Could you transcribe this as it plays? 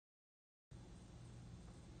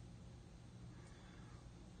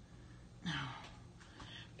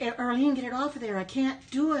Arlene, get it off of there. I can't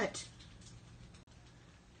do it.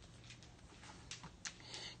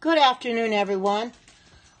 Good afternoon, everyone.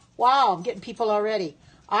 Wow, I'm getting people already.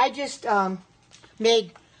 I just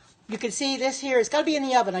made, you can see this here. It's got to be in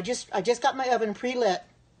the oven. I just got my oven pre-lit.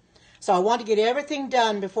 So I want to get everything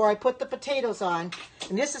done before I put the potatoes on.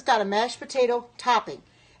 And this has got a mashed potato topping.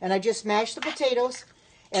 And I just mashed the potatoes.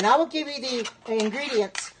 And I will give you the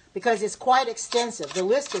ingredients because it's quite extensive. The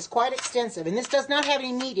list is quite extensive. And this does not have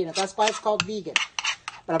any meat in it. That's why it's called vegan.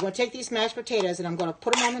 But I'm going to take these mashed potatoes and I'm going to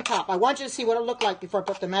put them on the top. I want you to see what it looked like before I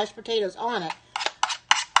put the mashed potatoes on it.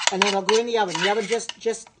 And then I'll go in the oven. The oven just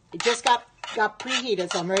got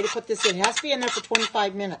preheated, so I'm ready to put this in. It has to be in there for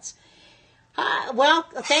 25 minutes. Well,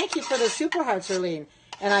 thank you for the super hearts, Arlene.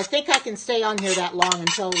 And I think I can stay on here that long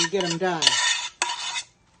until we get them done.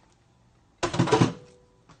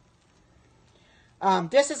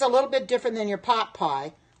 This is a little bit different than your pot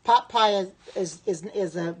pie. Pot pie is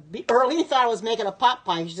Arlene thought I was making a pot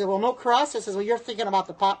pie. She said, well, no crust. I said, well, you're thinking about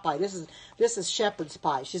the pot pie. This is shepherd's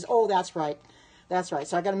pie. She says, oh, that's right. That's right.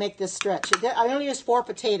 So I got to make this stretch. I only used 4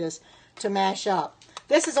 potatoes to mash up.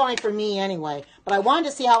 This is only for me anyway, but I wanted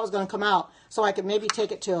to see how it was going to come out so I could maybe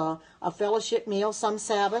take it to a fellowship meal some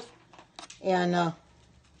Sabbath. And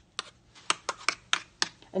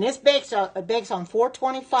this bakes on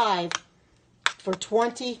 425 for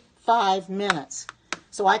 25 minutes.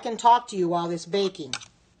 So I can talk to you while this baking.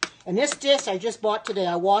 And this dish I just bought today.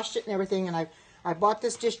 I washed it and everything, and I bought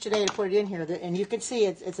this dish today to put it in here. And you can see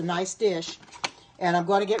it's a nice dish. And I'm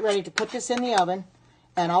going to get ready to put this in the oven.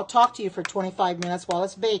 And I'll talk to you for 25 minutes while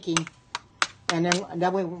it's baking. And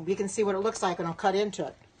then we can see what it looks like, and I'll cut into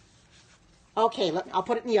it. Okay, I'll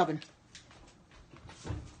put it in the oven.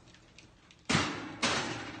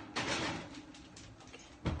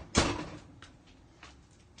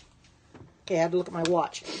 Okay, I had to look at my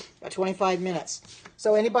watch. Got 25 minutes.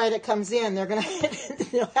 So anybody that comes in, they'll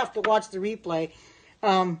have to watch the replay.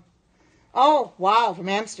 Oh, wow, from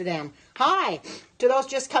Amsterdam. Hi, to those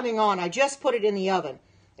just coming on, I just put it in the oven.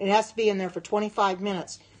 It has to be in there for 25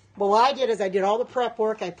 minutes. But what I did is I did all the prep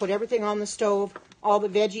work. I put everything on the stove, all the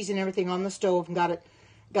veggies and everything on the stove, and got it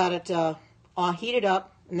heated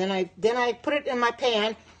up. And then I put it in my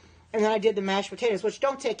pan, and then I did the mashed potatoes, which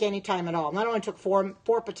don't take any time at all. And that only took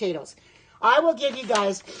four potatoes. I will give you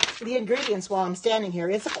guys the ingredients while I'm standing here.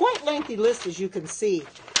 It's a quite lengthy list, as you can see.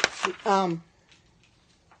 I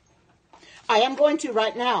am going to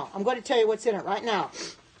right now. I'm going to tell you what's in it right now.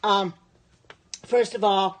 First of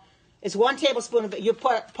all, it's 1 tablespoon of it. You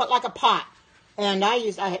put like a pot, and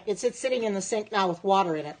it's sitting in the sink now with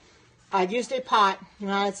water in it. I've used a pot.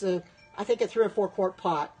 It's I think a 3 or 4 quart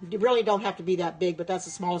pot. You really don't have to be that big, but that's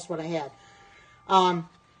the smallest one I had.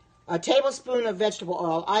 A tablespoon of vegetable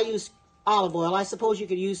oil. I use olive oil. I suppose you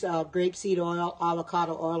could use grapeseed oil,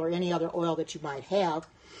 avocado oil, or any other oil that you might have.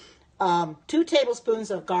 2 tablespoons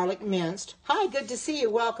of garlic minced. Hi, good to see you.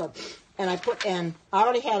 Welcome. And I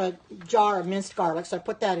already had a jar of minced garlic, so I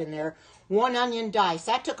put that in there. 1 onion diced.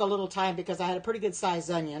 That took a little time because I had a pretty good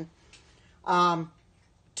sized onion. 3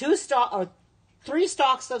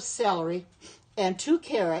 stalks of celery and 2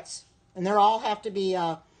 carrots, and they all have to be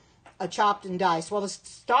chopped and diced. Well, the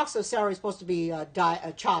stalks of celery are supposed to be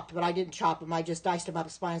chopped, but I didn't chop them. I just diced them up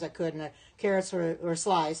as fine as I could, and the carrots were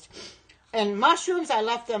sliced. And mushrooms, I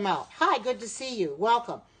left them out. Hi, good to see you.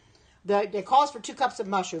 Welcome. It calls for 2 cups of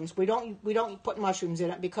mushrooms. We don't put mushrooms in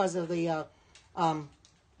it because of the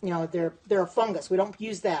they're a fungus. We don't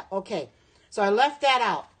use that. Okay, so I left that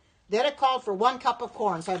out. Then it called for 1 cup of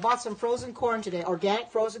corn. So I bought some frozen corn today, organic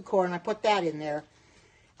frozen corn. I put that in there.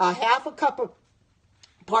 Half a cup of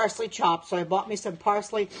parsley chopped. So I bought me some fresh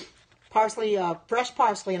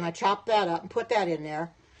parsley, and I chopped that up and put that in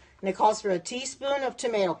there. And it calls for a teaspoon of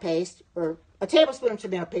tomato paste, or a tablespoon of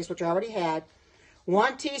tomato paste, which I already had.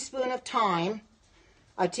 1 teaspoon of thyme,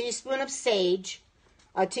 a teaspoon of sage,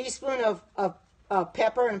 a teaspoon of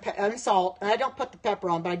pepper and salt. And I don't put the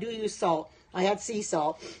pepper on, but I do use salt. I had sea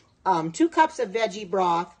salt. 2 cups of veggie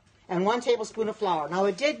broth, and 1 tablespoon of flour. Now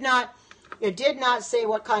it did not say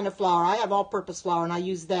what kind of flour. I have all-purpose flour, and I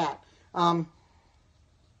use that.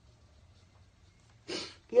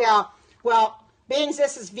 Yeah, well, being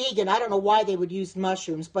this is vegan, I don't know why they would use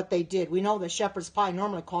mushrooms, but they did. We know the shepherd's pie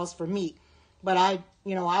normally calls for meat. But I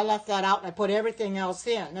left that out, and I put everything else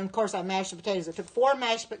in. And, of course, I mashed the potatoes. I took 4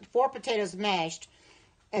 potatoes mashed,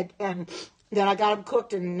 and then I got them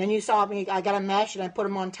cooked. And then you saw me, I got them mashed, and I put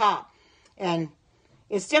them on top. And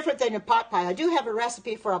it's different than a pot pie. I do have a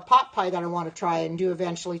recipe for a pot pie that I want to try and do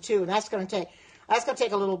eventually, too. And that's going to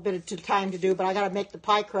take a little bit of time to do, but I got to make the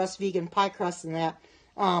pie crust, vegan pie crust and that.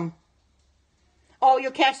 Oh,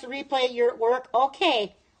 you'll catch the replay. You're at work?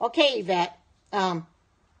 Okay. Okay, Yvette.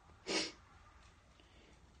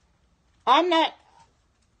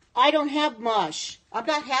 I don't have mush. I'm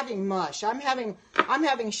not having mush. I'm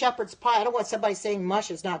having shepherd's pie. I don't want somebody saying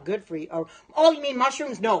mush is not good for you. Or, oh, you mean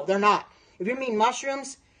mushrooms? No, they're not. If you mean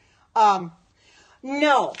mushrooms,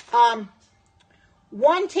 no.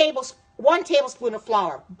 1 tablespoon of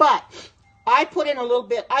flour. But I put in a little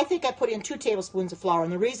bit. I think I put in 2 tablespoons of flour.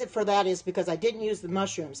 And the reason for that is because I didn't use the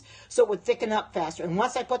mushrooms. So it would thicken up faster. And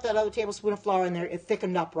once I put that other tablespoon of flour in there, it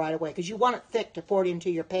thickened up right away. Because you want it thick to pour it into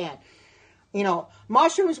your pan. You know,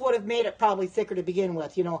 mushrooms would have made it probably thicker to begin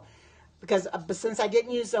with, you know, because but since I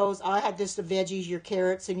didn't use those, I had just the veggies, your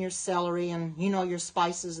carrots and your celery and, you know, your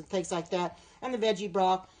spices and things like that, and the veggie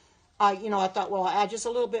broth. I thought, well, I'll add just a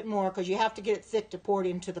little bit more because you have to get it thick to pour it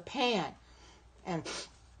into the pan. And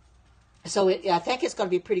so I think it's going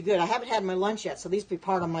to be pretty good. I haven't had my lunch yet, so these will be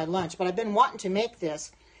part of my lunch. But I've been wanting to make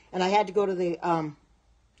this, and I had to go to the,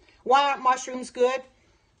 why aren't mushrooms good?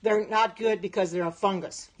 They're not good because they're a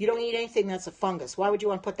fungus. You don't eat anything that's a fungus. Why would you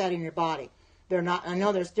want to put that in your body? They're not. I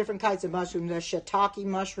know there's different kinds of mushrooms. There's shiitake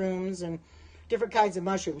mushrooms and different kinds of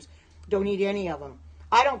mushrooms. Don't eat any of them.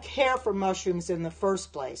 I don't care for mushrooms in the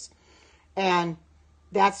first place. And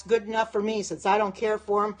that's good enough for me since I don't care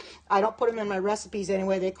for them. I don't put them in my recipes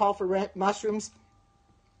anyway. They call for mushrooms.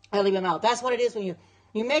 I leave them out. That's what it is when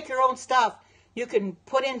you make your own stuff. You can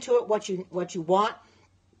put into it what you want,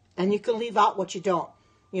 and you can leave out what you don't.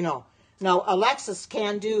 You know, now Alexis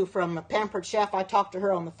can do from a Pampered Chef. I talked to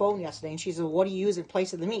her on the phone yesterday, and she said, well, what do you use in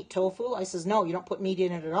place of the meat? Tofu? I says, no, you don't put meat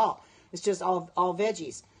in it at all. It's just all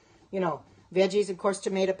veggies. You know, veggies, of course,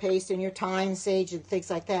 tomato paste and your thyme, sage, and things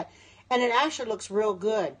like that. And it actually looks real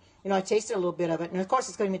good. You know, I tasted a little bit of it, and of course,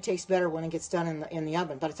 it's going to taste better when it gets done in the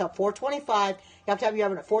oven. But it's at 425. You have to have your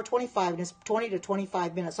oven at 425, and it's 20 to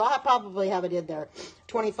 25 minutes. So I'll probably have it in there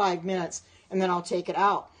 25 minutes, and then I'll take it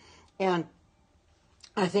out. And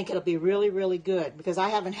I think it'll be really, really good because I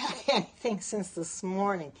haven't had anything since this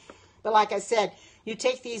morning. But like I said, you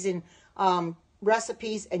take these in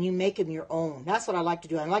recipes and you make them your own. That's what I like to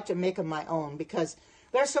do. I like to make them my own because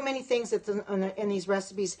there's so many things that in these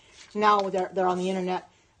recipes now they're on the internet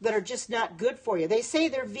that are just not good for you. They say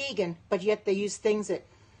they're vegan, but yet they use things that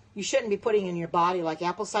you shouldn't be putting in your body, like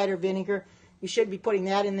apple cider vinegar. You shouldn't be putting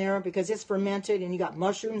that in there because it's fermented, and you got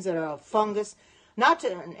mushrooms that are a fungus. Not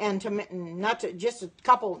to just a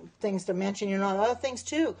couple things to mention, you know, other things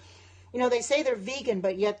too. You know, they say they're vegan,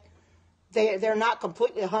 but yet they're not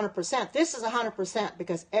completely 100%. This is 100%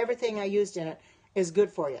 because everything I used in it is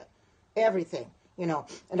good for you. Everything, you know.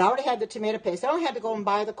 And I already had the tomato paste. I only had to go and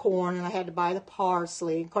buy the corn, and I had to buy the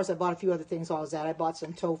parsley. Of course, I bought a few other things while I was at it. I bought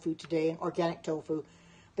some tofu today, organic tofu,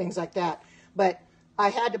 things like that. But I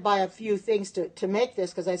had to buy a few things to make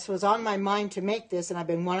this because it was on my mind to make this, and I've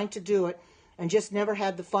been wanting to do it. And just never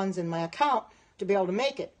had the funds in my account to be able to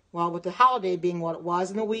make it. Well, with the holiday being what it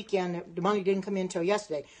was and the weekend, the money didn't come in until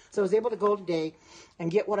yesterday. So I was able to go today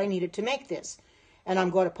and get what I needed to make this. And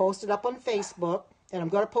I'm going to post it up on Facebook, and I'm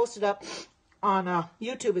going to post it up on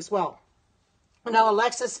YouTube as well. Now,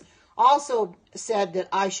 Alexis also said that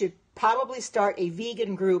I should probably start a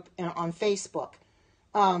vegan group on Facebook.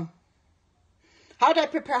 How did I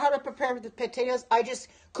prepare the potatoes? I just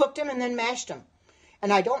cooked them and then mashed them.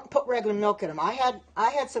 And I don't put regular milk in them. I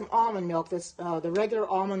had some almond milk. This the regular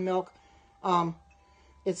almond milk.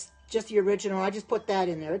 It's just the original. I just put that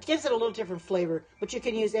in there. It gives it a little different flavor, but you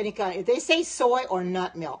can use any kind. They say soy or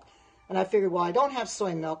nut milk, and I figured, well, I don't have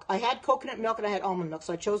soy milk. I had coconut milk and I had almond milk,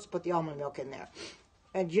 so I chose to put the almond milk in there.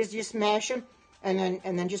 And just mash them, and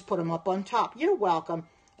then just put them up on top. You're welcome,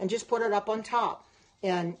 and just put it up on top,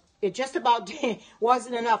 and it just about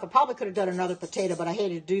wasn't enough. I probably could have done another potato, but I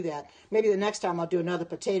hated to do that. Maybe the next time I'll do another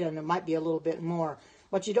potato, and it might be a little bit more.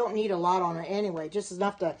 But you don't need a lot on it anyway, just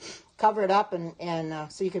enough to cover it up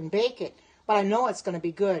and so you can bake it. But I know it's going to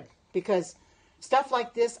be good because stuff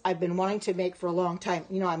like this I've been wanting to make for a long time.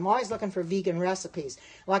 You know, I'm always looking for vegan recipes.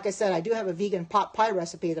 Like I said, I do have a vegan pot pie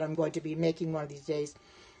recipe that I'm going to be making one of these days.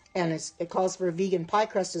 And it calls for a vegan pie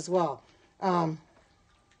crust as well.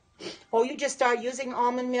 You just start using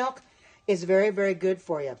almond milk. It's very, very good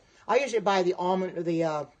for you. I usually buy the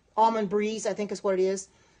almond breeze, I think is what it is.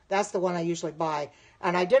 That's the one I usually buy.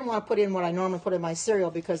 And I didn't want to put in what I normally put in my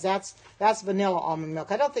cereal because that's vanilla almond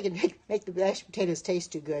milk. I don't think it'd make the mashed potatoes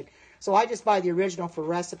taste too good. So I just buy the original for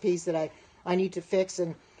recipes that I need to fix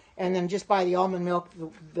and then just buy the almond milk,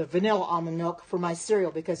 the vanilla almond milk for my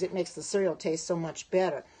cereal because it makes the cereal taste so much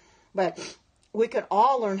better. But we could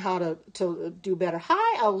all learn how to do better.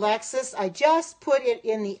 Hi, Alexis. I just put it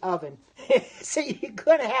in the oven. So you're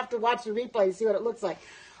going to have to watch the replay to see what it looks like.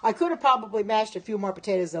 I could have probably mashed a few more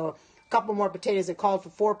potatoes, though, couple more potatoes. It called for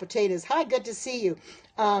 4 potatoes. Hi, good to see you.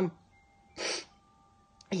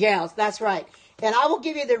 Yeah, that's right. And I will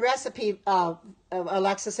give you the recipe,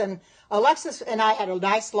 Alexis. And Alexis and I had a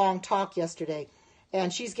nice long talk yesterday,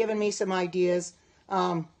 and she's given me some ideas.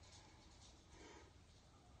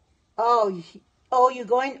 Oh, you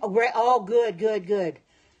going? Oh, good, good, good.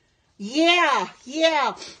 Yeah,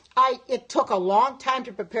 yeah. It took a long time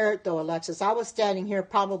to prepare it, though, Alexis. I was standing here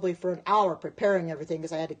probably for an hour preparing everything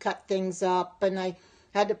because I had to cut things up and I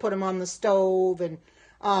had to put them on the stove. And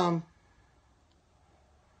are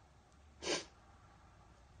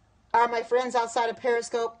my friends outside of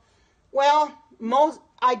Periscope? Well,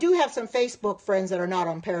 I do have some Facebook friends that are not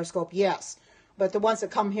on Periscope, yes. But the ones that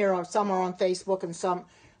come here, some are on Facebook and some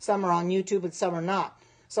are on YouTube and some are not.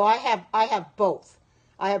 So I have both.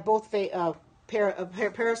 I have both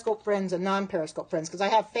Periscope friends and non-Periscope friends because I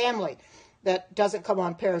have family that doesn't come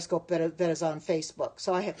on Periscope that is on Facebook.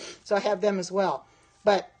 So I have them as well.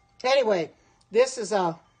 But anyway, this is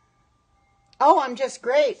oh, I'm just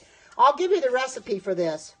great. I'll give you the recipe for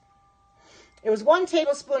this. It was 1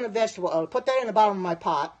 tablespoon of vegetable oil. Put that in the bottom of my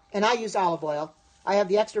pot, and I use olive oil. I have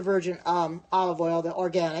the extra virgin olive oil, the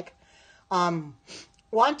organic. 1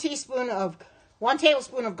 tablespoon of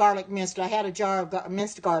garlic minced. I had a jar of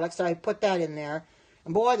minced garlic, so I put that in there.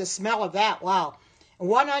 And boy, the smell of that, wow. And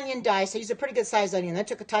 1 onion diced. I used a pretty good sized onion. That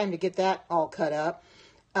took a time to get that all cut up.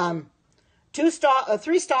 3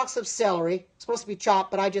 stalks of celery. Supposed to be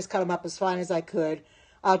chopped, but I just cut them up as fine as I could.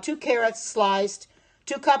 2 carrots sliced.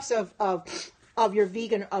 2 cups of your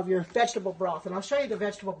vegetable broth. And I'll show you the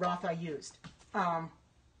vegetable broth I used.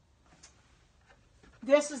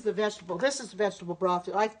 This is the vegetable broth.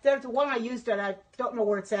 There's the one I used that I don't know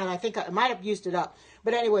where it's at. I think I might have used it up.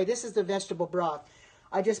 But anyway, this is the vegetable broth.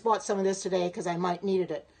 I just bought some of this today because I might needed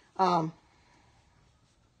it.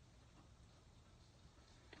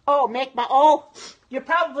 You're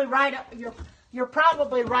probably right.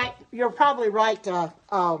 You're probably right,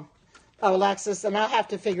 Alexis, and I'll have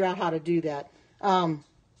to figure out how to do that.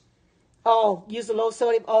 Use the low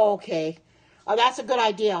sodium. Oh, okay. That's a good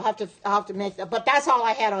idea. I'll have to make that. But that's all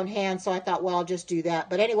I had on hand, so I thought, well, I'll just do that.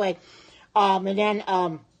 But anyway, and then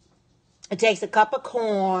it takes a cup of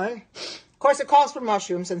corn. Of course, it calls for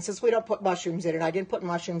mushrooms, and since we don't put mushrooms in it, I didn't put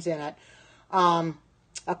mushrooms in it.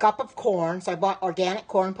 A cup of corn, so I bought organic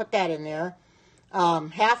corn, put that in there.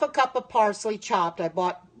 Half a cup of parsley chopped. I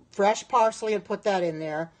bought fresh parsley and put that in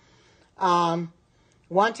there. 1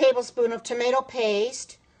 tablespoon of tomato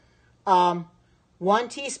paste. 1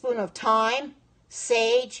 teaspoon of thyme,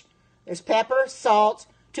 sage, there's pepper, salt,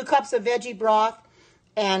 2 cups of veggie broth,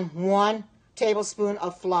 and 1 tablespoon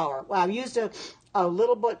of flour. Well, I've used a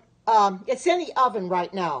little bit. It's in the oven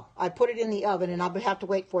right now. I put it in the oven, and I'll have to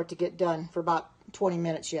wait for it to get done for about 20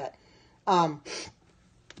 minutes yet. And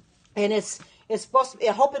it's supposed to.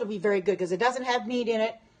 I hope it'll be very good because it doesn't have meat in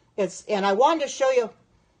it. And I wanted to show you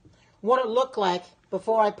what it looked like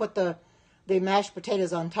before I put the mashed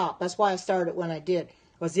potatoes on top. That's why I started when I did.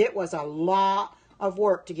 Because it was a lot of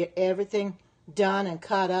work to get everything done and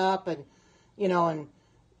cut up and, and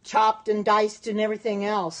chopped and diced and everything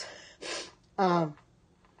else. You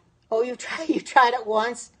tried it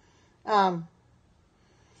once?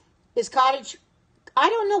 Is cottage, I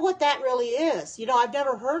don't know what that really is. I've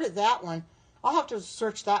never heard of that one. I'll have to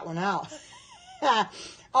search that one out.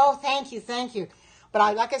 Oh, thank you.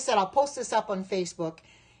 But like I said, I'll post this up on Facebook.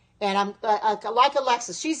 And I'm like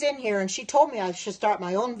Alexis, she's in here, and she told me I should start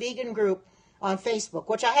my own vegan group on Facebook,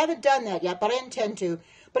 which I haven't done that yet, but I intend to.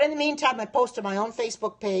 But in the meantime, I post to my own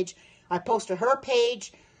Facebook page. I post to her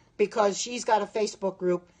page because she's got a Facebook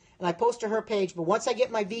group, and I post to her page. But once I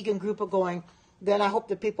get my vegan group going, then I hope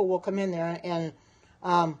that people will come in there and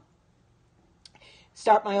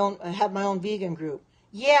start my own, have my own vegan group.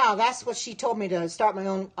 Yeah, that's what she told me, to start my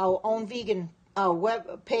own vegan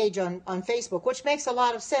web page on Facebook, which makes a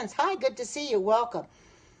lot of sense. Hi, good to see you. Welcome.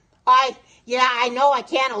 I know I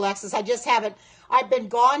can, Alexis. I just haven't. I've been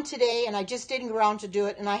gone today, and I just didn't get around to do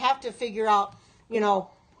it, and I have to figure out,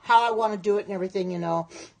 how I want to do it and everything,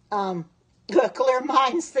 Clear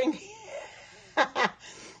minds thing.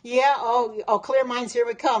 Yeah, clear minds, here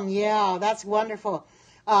we come. Yeah, that's wonderful.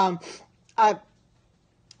 But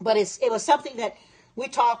it was something that we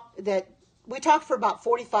talked for about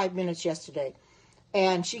 45 minutes yesterday,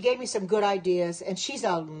 and she gave me some good ideas, and she's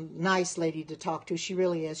a nice lady to talk to. She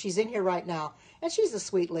really is. She's in here right now, and she's a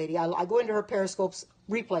sweet lady. I go into her Periscope's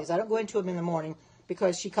replays. I don't go into them in the morning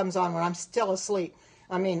because she comes on when I'm still asleep.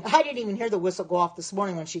 I mean, I didn't even hear the whistle go off this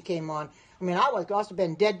morning when she came on. I mean, I must have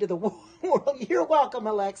been dead to the world. You're welcome,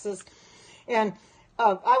 Alexis. And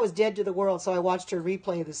I was dead to the world, so I watched her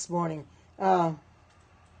replay this morning.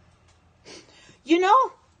 You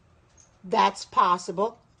know, that's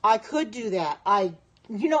possible. I could do that.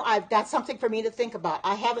 That's something for me to think about.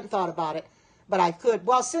 I haven't thought about it, but I could.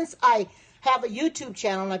 Well, since I have a YouTube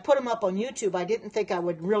channel and I put them up on YouTube, I didn't think I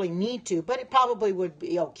would really need to, but it probably would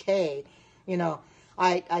be okay. You know,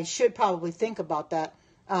 I should probably think about that.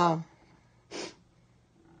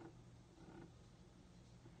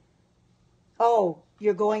 Oh,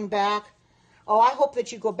 you're going back? Oh, I hope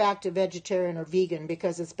that you go back to vegetarian or vegan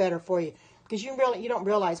because it's better for you. Because you don't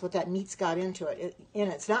realize what that meat's got into it.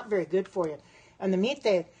 It's not very good for you. And the meat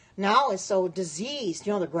they now is so diseased.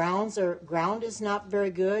 You know, the ground is not very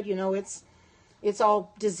good. You know, it's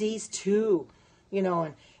all diseased too. You know,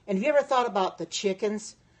 and have you ever thought about the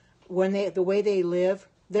chickens when the way they live?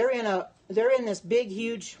 They're in this big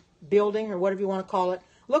huge building or whatever you want to call it.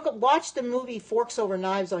 Watch the movie Forks Over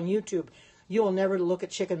Knives on YouTube. You will never look at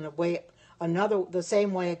chicken the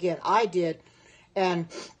same way again. I did, and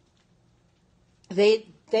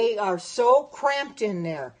they are so cramped in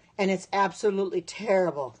there, and it's absolutely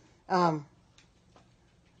terrible.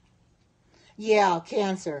 Yeah,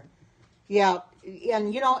 cancer. Yeah,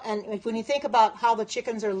 and and when you think about how the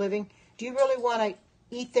chickens are living, do you really want to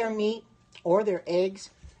eat their meat or their eggs?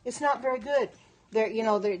 It's not very good.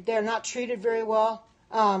 They're not treated very well.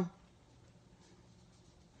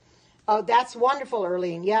 Oh, that's wonderful,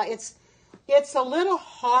 Erlene. Yeah, it's a little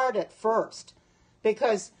hard at first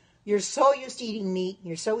because you're so used to eating meat.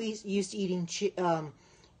 You're so used to eating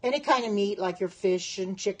any kind of meat, like your fish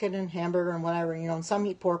and chicken and hamburger and whatever. And some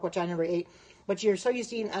eat pork, which I never ate. But you're so used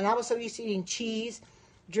to eating, and I was so used to eating cheese,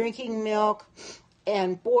 drinking milk,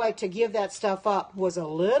 and boy, to give that stuff up was a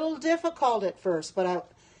little difficult at first. But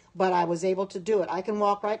I was able to do it. I can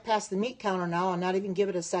walk right past the meat counter now and not even give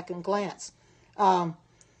it a second glance.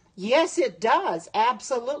 Yes, it does.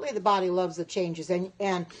 Absolutely, the body loves the changes.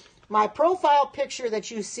 And my profile picture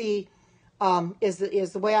that you see is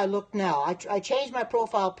the way I look now. I changed my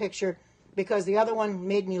profile picture because the other one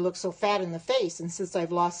made me look so fat in the face. And since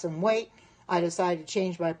I've lost some weight, I decided to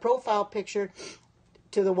change my profile picture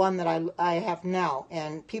to the one that I have now.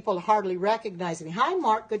 And people hardly recognize me. Hi,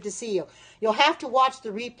 Mark. Good to see you. You'll have to watch the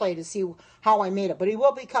replay to see how I made it. But it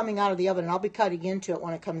will be coming out of the oven, and I'll be cutting into it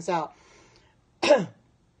when it comes out.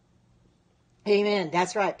 Amen.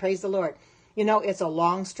 That's right. Praise the Lord. It's a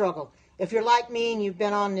long struggle. If you're like me and you've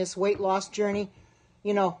been on this weight loss journey,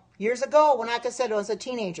 years ago when, like I said, I was a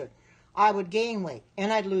teenager, I would gain weight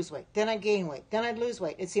and I'd lose weight. Then I'd gain weight. Then I'd lose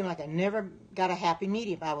weight. It seemed like I never got a happy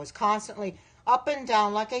medium. I was constantly up and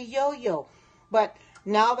down like a yo-yo. But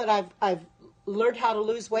now that I've learned how to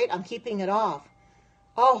lose weight, I'm keeping it off.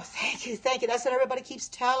 Oh, thank you. Thank you. That's what everybody keeps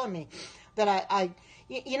telling me. That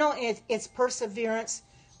it's perseverance.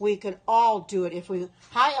 We can all do it if we...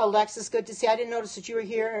 Hi, Alexis. Good to see you. I didn't notice that you were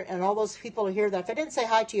here, and all those people are here. That if I didn't say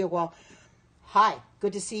hi to you, well, hi.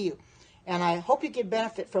 Good to see you. And I hope you get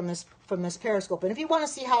benefit from this Periscope. And if you want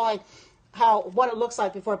to see what it looks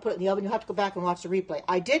like before I put it in the oven, you'll have to go back and watch the replay.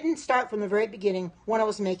 I didn't start from the very beginning when I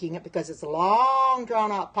was making it because it's a long,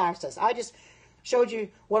 drawn-out process. I just showed you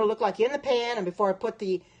what it looked like in the pan and before I put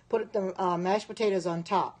the mashed potatoes on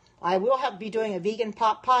top. I will be doing a vegan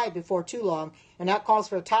pot pie before too long, and that calls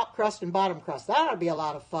for a top crust and bottom crust. That ought to be a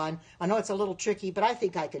lot of fun. I know it's a little tricky, but I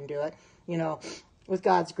think I can do it, with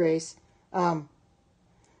God's grace. Oh,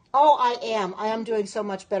 I am doing so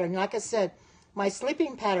much better. And like I said, my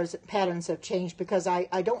sleeping patterns have changed because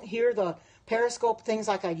I don't hear the Periscope things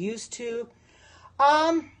like I used to.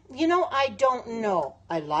 I don't know.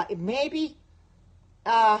 Maybe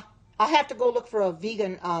I have to go look for a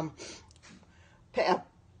vegan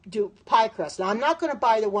pie crust. Now, I'm not going to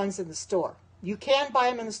buy the ones in the store. You can buy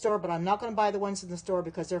them in the store, but I'm not going to buy the ones in the store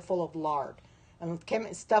because they're full of lard and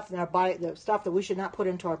stuff in our body, the stuff that we should not put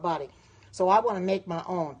into our body. So I want to make my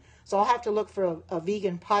own. So I'll have to look for a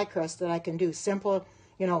vegan pie crust that I can do. Simple,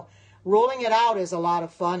 rolling it out is a lot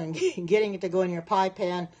of fun, and getting it to go in your pie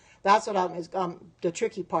pan, that's what is the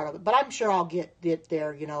tricky part of it. But I'm sure I'll get it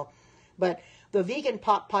there, But the vegan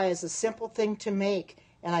pot pie is a simple thing to make.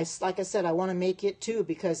 And like I said, I want to make it too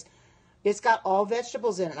because it's got all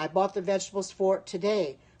vegetables in it. I bought the vegetables for it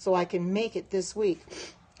today so I can make it this week.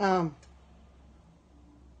 Edoname,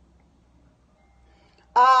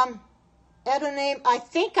 I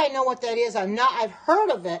think I know what that is. I've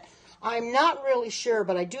heard of it. I'm not really sure,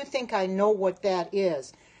 but I do think I know what that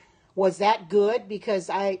is. Was that good?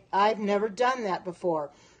 Because I've never done that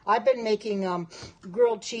before. I've been making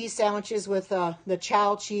grilled cheese sandwiches with the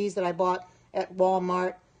chow cheese that I bought at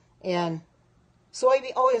Walmart, and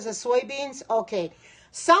soybean. Oh, is it soybeans? Okay.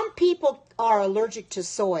 Some people are allergic to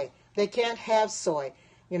soy. They can't have soy.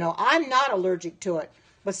 I'm not allergic to it,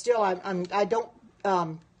 but still, I don't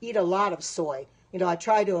eat a lot of soy. I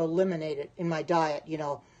try to eliminate it in my diet,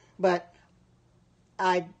 but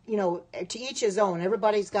to each his own.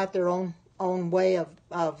 Everybody's got their own way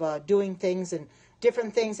of doing things and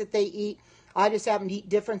different things that they eat. I just happen to eat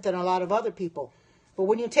different than a lot of other people. But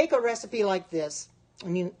when you take a recipe like this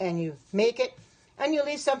and you make it and you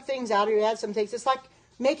leave some things out or you add some things, it's like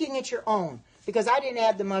making it your own. Because I didn't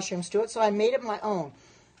add the mushrooms to it, so I made it my own.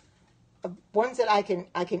 Ones that I can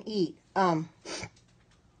eat. And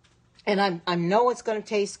I know it's going to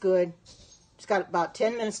taste good. It's got about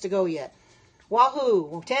 10 minutes to go yet. Wahoo!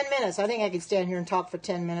 Well, 10 minutes. I think I can stand here and talk for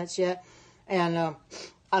 10 minutes yet. And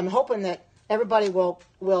I'm hoping that everybody will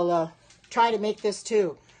try to make this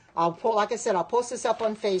too. Like I said, I'll post this up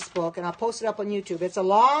on Facebook and I'll post it up on YouTube. It's a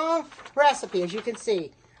long recipe, as you can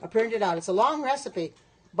see. I printed it out. It's a long recipe,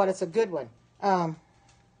 but it's a good one.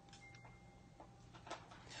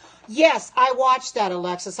 Yes, I watched that,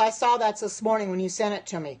 Alexis. I saw that this morning when you sent it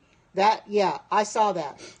to me. Yeah, I saw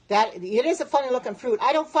that. It is a funny looking fruit.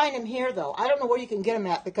 I don't find them here though. I don't know where you can get them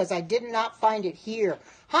at because I did not find it here.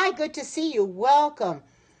 Hi, good to see you. Welcome.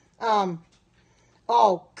 Oh,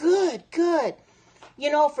 good.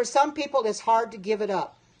 For some people it's hard to give it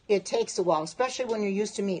up. It takes a while, especially when you're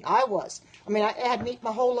used to meat. I had meat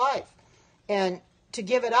my whole life. And to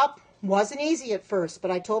give it up wasn't easy at first, but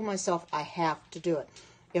I told myself I have to do it.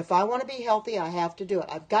 If I want to be healthy, I have to do it.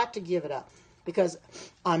 I've got to give it up because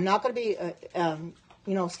I'm not going to be,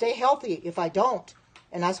 stay healthy if I don't.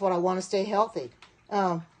 And that's what I want to stay healthy.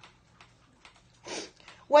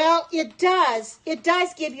 Well, it does. It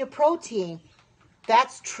does give you protein.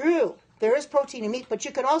 That's true. There is protein in meat, but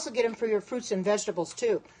you can also get them for your fruits and vegetables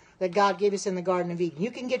too that God gave us in the Garden of Eden.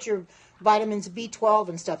 You can get your vitamins B12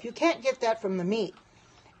 and stuff. You can't get that from the meat.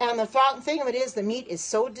 And the thing of it is the meat is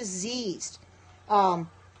so diseased.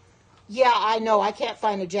 Yeah, I know. I can't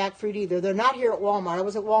find a jackfruit either. They're not here at Walmart. I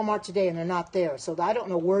was at Walmart today, and they're not there. So I don't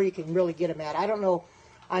know where you can really get them at. I don't know.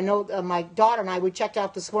 I know my daughter and I, we checked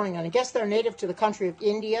out this morning, and I guess they're native to the country of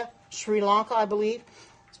India, Sri Lanka, I believe.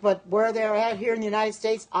 But where they're at here in the United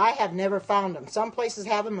States, I have never found them. Some places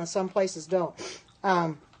have them, and some places don't.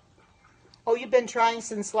 Oh, you've been trying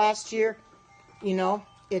since last year?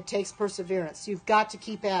 It takes perseverance. You've got to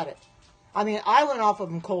keep at it. I mean, I went off of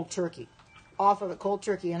them cold turkey.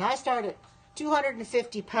 And I started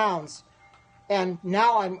 250 pounds, and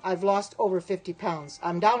now I've lost over 50 pounds.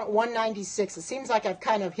 I'm down at 196. It seems like I've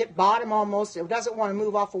kind of hit bottom almost. It doesn't want to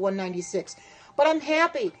move off of 196. But I'm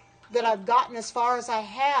happy that I've gotten as far as I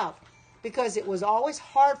have because it was always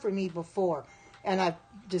hard for me before. And I've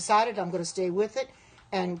decided I'm going to stay with it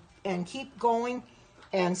and keep going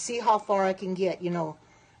and see how far I can get,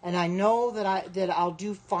 And I know that I'll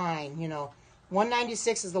do fine,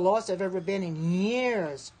 196 is the lowest I've ever been in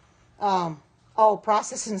years.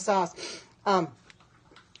 Processing sauce. I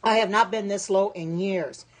have not been this low in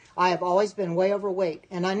years. I have always been way overweight,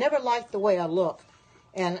 and I never liked the way I look.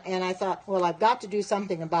 And I thought, well, I've got to do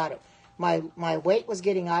something about it. My weight was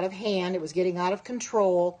getting out of hand. It was getting out of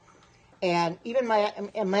control. And even my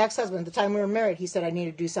ex-husband, at the time we were married, he said I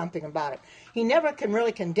needed to do something about it. He never can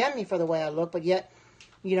really condemn me for the way I look, but yet,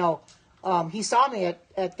 he saw me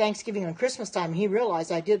at Thanksgiving and Christmas time, and he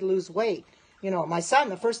realized I did lose weight. My son,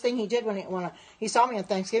 the first thing he did when he saw me on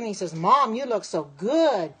Thanksgiving, he says, "Mom, you look so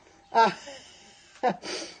good."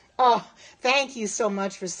 Oh, thank you so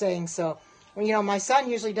much for saying so. My son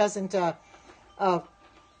usually doesn't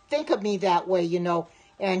think of me that way,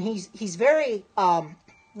 and he's very,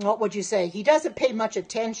 what would you say? He doesn't pay much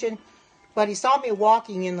attention, but he saw me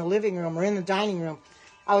walking in the living room or in the dining room.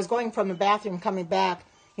 I was going from the bathroom coming back,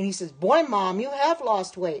 and he says, "Boy, Mom, you have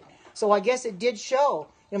lost weight." So I guess it did show.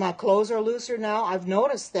 My clothes are looser now. I've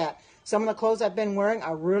noticed that. Some of the clothes I've been wearing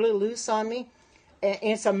are really loose on me. And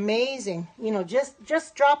it's amazing.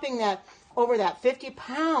 Just dropping that over that 50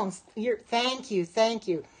 pounds. Thank you.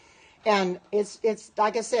 And it's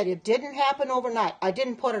like I said, it didn't happen overnight. I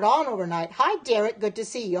didn't put it on overnight. Hi, Derek. Good to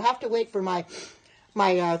see you. You'll have to wait for my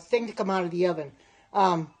thing to come out of the oven.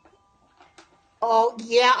 Oh,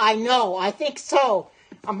 yeah, I know. I think so.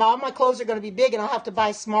 All my clothes are going to be big, and I'll have to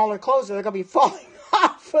buy smaller clothes, or they're going to be falling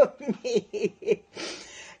off of me.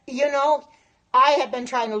 I have been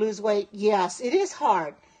trying to lose weight. Yes, it is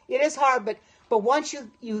hard. But once you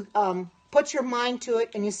put your mind to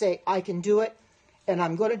it and you say, I can do it, and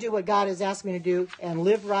I'm going to do what God has asked me to do and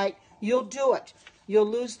live right, you'll do it. You'll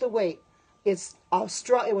lose the weight. It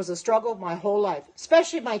was a struggle my whole life,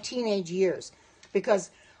 especially my teenage years,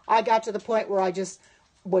 because I got to the point where I just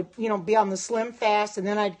would, be on the slim fast, and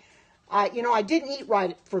then I didn't eat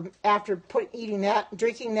right after eating that,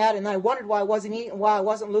 drinking that, and I wondered why I wasn't eating, why I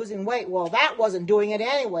wasn't losing weight. Well, that wasn't doing it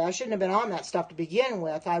anyway. I shouldn't have been on that stuff to begin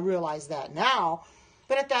with. I realize that now.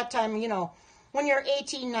 But at that time, when you're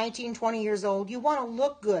 18, 19, 20 years old, you want to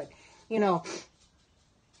look good,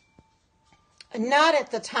 Not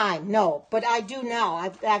at the time, no, but I do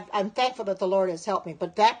now. I'm thankful that the Lord has helped me.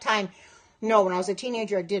 But that time, no, when I was a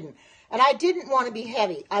teenager, I didn't. And I didn't want to be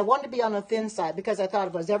heavy. I wanted to be on the thin side because I thought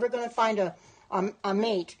if I was ever going to find a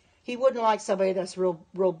mate, he wouldn't like somebody that's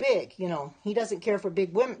real big. He doesn't care for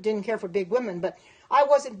big women, didn't care for big women, but I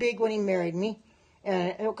wasn't big when he married me.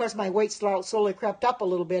 And of course, my weight slowly crept up a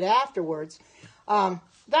little bit afterwards.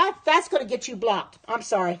 That's going to get you blocked. I'm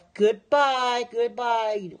sorry. Goodbye.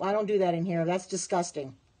 I don't do that in here. That's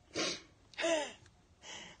disgusting.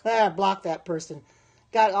 Block that person.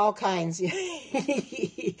 Got all kinds.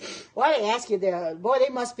 Why they ask you that? Boy, they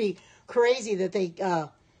must be crazy that they...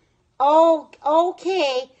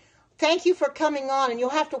 okay. Thank you for coming on, and you'll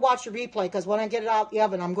have to watch the replay, because when I get it out the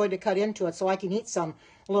oven, I'm going to cut into it so I can eat some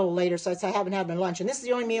a little later, so I haven't had my lunch. And this is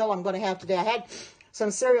the only meal I'm going to have today. I had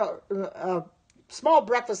some cereal, small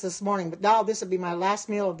breakfast this morning, but now this will be my last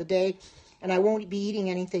meal of the day, and I won't be eating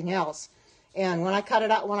anything else. And when I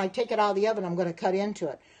take it out of the oven, I'm going to cut into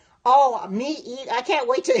it. Oh, I can't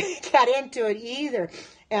wait to cut into it either.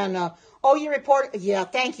 And, you report, yeah,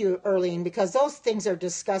 thank you, Earlene, because those things are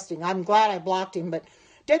disgusting. I'm glad I blocked him, but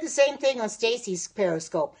did the same thing on Stacy's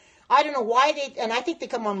Periscope. I don't know why and I think they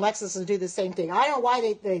come on Lexus and do the same thing. I don't know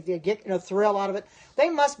why they get a thrill out of it.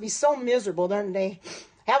 They must be so miserable. They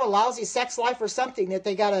have a lousy sex life or something that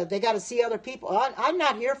they gotta see other people. I'm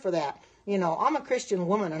not here for that. I'm a Christian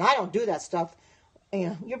woman, and I don't do that stuff.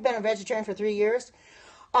 You've been a vegetarian for 3 years.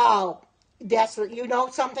 Oh,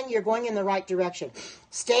 something, you're going in the right direction.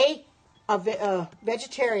 Stay a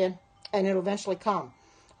vegetarian, and it'll eventually come.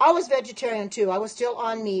 I was vegetarian too. I was still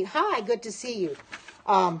on meat. Hi, good to see you.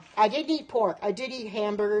 I did eat pork. I did eat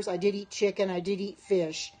hamburgers. I did eat chicken. I did eat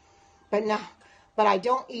fish, but I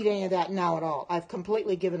don't eat any of that now at all. I've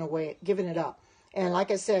completely given it up. And like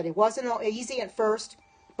I said, it wasn't easy at first,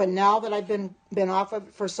 but now that I've been off of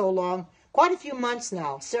it for so long, quite a few months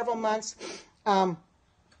now, several months. Well,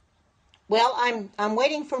 I'm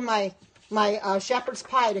waiting for my shepherd's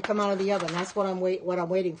pie to come out of the oven. That's what I'm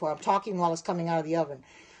waiting for. I'm talking while it's coming out of the oven,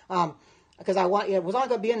 because it was only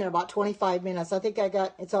going to be in there about 25 minutes. I think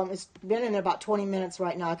it's been in there about 20 minutes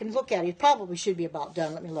right now. I can look at it. It probably should be about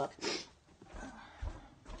done. Let me look.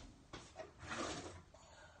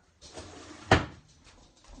 Let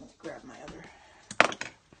me grab my other.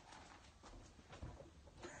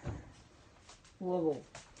 Whoa!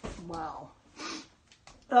 Wow.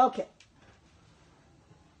 Okay.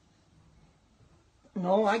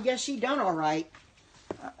 No, I guess she done all right.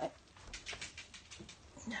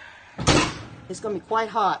 It's going to be quite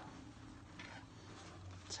hot.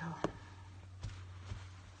 So,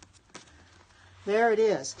 there it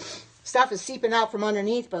is. Stuff is seeping out from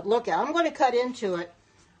underneath, but look, I'm going to cut into it.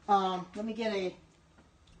 Let me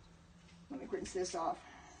rinse this off.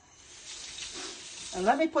 And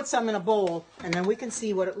let me put some in a bowl, and then we can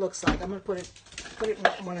see what it looks like. I'm going to put it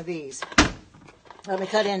in one of these. Let me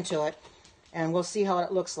cut into it, and we'll see how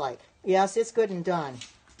it looks like. Yes, it's good and done.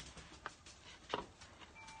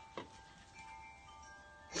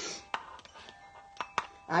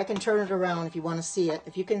 I can turn it around if you want to see it.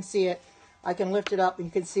 If you can see it, I can lift it up and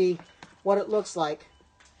you can see what it looks like.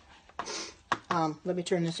 Let me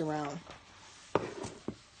turn this around.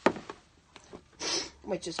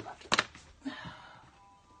 Wait just a minute.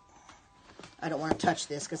 I don't want to touch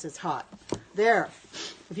this because it's hot. There.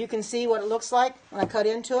 If you can see what it looks like when I cut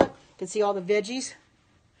into it, you can see all the veggies.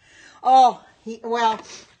 Oh, well,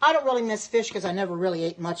 I don't really miss fish because I never really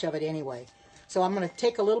ate much of it anyway. So I'm going to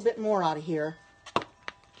take a little bit more out of here.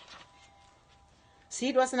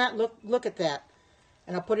 See, doesn't that look at that?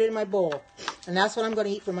 And I'll put it in my bowl. And that's what I'm going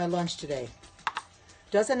to eat for my lunch today.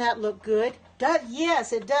 Doesn't that look good?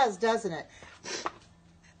 Yes, it does, doesn't it?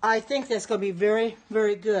 I think that's going to be very,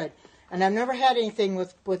 very good. And I've never had anything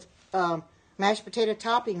with mashed potato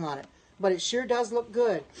topping on it. But it sure does look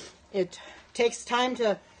good. It takes time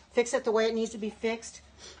to fix it the way it needs to be fixed.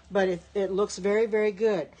 But it looks very, very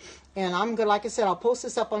good. And I'm good, like I said, I'll post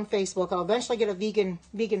this up on Facebook. I'll eventually get a vegan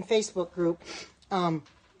Facebook group.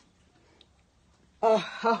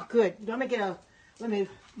 Oh, good. Let me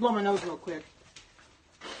blow my nose real quick.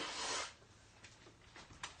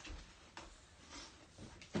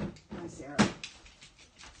 Hi, Sarah.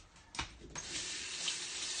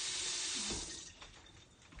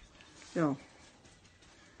 No.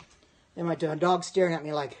 And my dog's staring at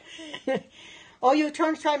me like, oh, you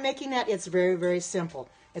try making that? It's very, very simple.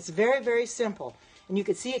 It's very, very simple. And you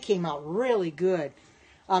can see it came out really good.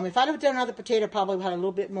 If I'd have done another potato, probably would have had a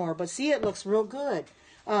little bit more. But see, it looks real good.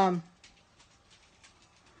 I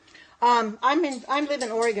live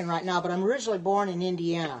in Oregon right now, but I'm originally born in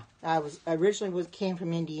Indiana. I originally came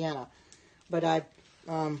from Indiana, but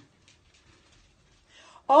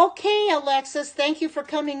okay, Alexis, thank you for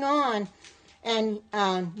coming on, and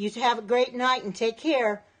you have a great night and take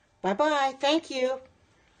care. Bye bye. Thank you,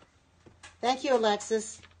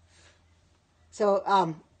 Alexis.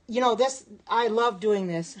 So this I love doing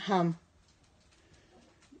this.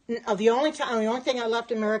 The only thing I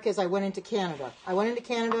left America is I went into Canada. I went into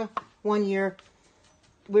Canada one year.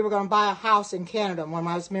 We were going to buy a house in Canada when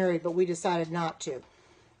I was married, but we decided not to.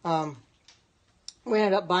 We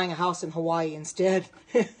ended up buying a house in Hawaii instead.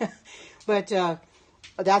 But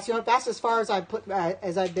that's as far as I've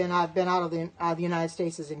been. I've been out of the United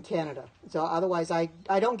States is in Canada. So otherwise, I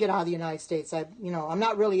don't get out of the United States. I'm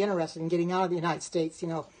not really interested in getting out of the United States.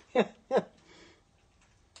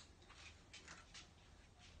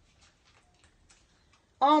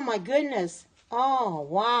 Oh my goodness. Oh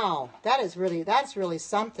wow. That's really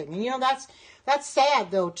something. And that's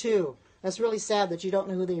sad though too. That's really sad that you don't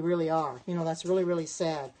know who they really are. That's really, really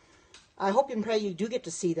sad. I hope and pray you do get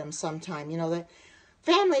to see them sometime. That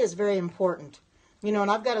family is very important. And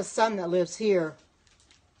I've got a son that lives here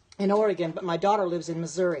in Oregon, but my daughter lives in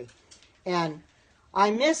Missouri. And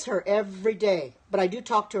I miss her every day. But I do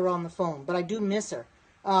talk to her on the phone. But I do miss her.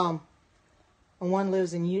 And one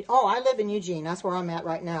lives in I live in Eugene. That's where I'm at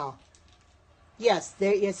right now. Yes,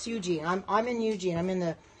 it's Eugene. I'm in Eugene. I'm in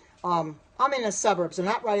the suburbs. I'm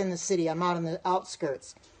not right in the city. I'm out in the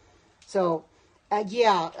outskirts. So, I've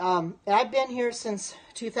been here since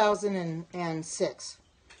 2006.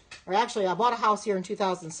 Or actually, I bought a house here in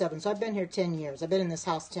 2007. So I've been here 10 years. I've been in this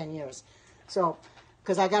house 10 years. So,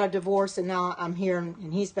 because I got a divorce and now I'm here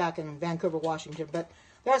and he's back in Vancouver, Washington. But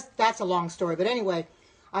that's a long story. But anyway,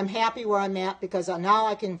 I'm happy where I'm at because now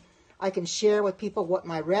I can share with people what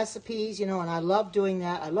my recipes, and I love doing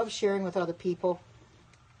that. I love sharing with other people,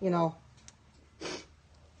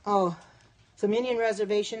 Oh, some Indian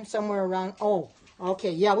reservation somewhere around. Oh,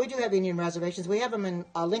 okay. Yeah, we do have Indian reservations. We have them in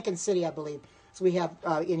Lincoln City, I believe. So we have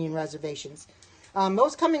Indian reservations.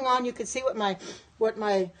 Those coming on, you can see what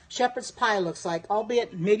my shepherd's pie looks like.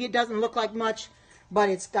 Albeit maybe it doesn't look like much, but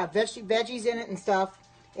it's got veggies in it and stuff.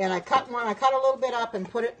 And I cut a little bit up and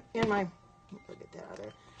put it in my. Get that out of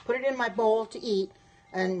there. Put it in my bowl to eat.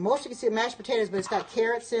 And most of you can see mashed potatoes, but it's got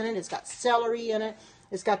carrots in it. It's got celery in it.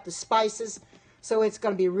 It's got the spices. So it's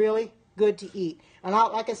going to be really good to eat. And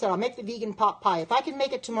like I said, I'll make the vegan pot pie. If I can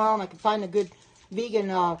make it tomorrow and I can find a good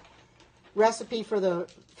vegan recipe for the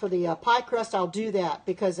pie crust, I'll do that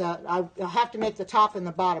because I'll have to make the top and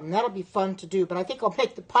the bottom. And that'll be fun to do. But I think I'll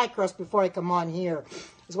make the pie crust before I come on here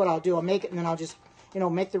is what I'll do. I'll make it and then I'll just,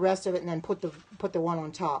 make the rest of it and then put the one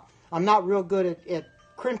on top. I'm not real good at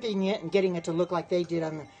crimping it and getting it to look like they did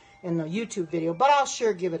in the YouTube video, but I'll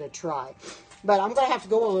sure give it a try. But I'm going to have to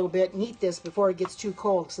go a little bit and eat this before it gets too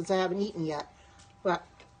cold since I haven't eaten yet. But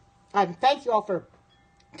thank you all for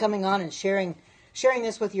coming on and sharing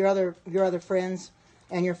this with your other friends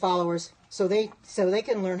and your followers so they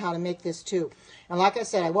can learn how to make this too. And like I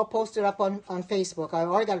said, I will post it up on Facebook. I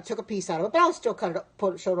already took a piece out of it, but I'll still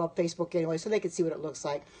show it on Facebook anyway so they can see what it looks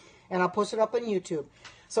like. And I'll post it up on YouTube.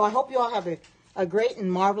 So I hope you all have a great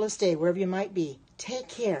and marvelous day wherever you might be. Take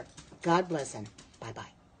care. God bless and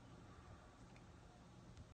bye-bye.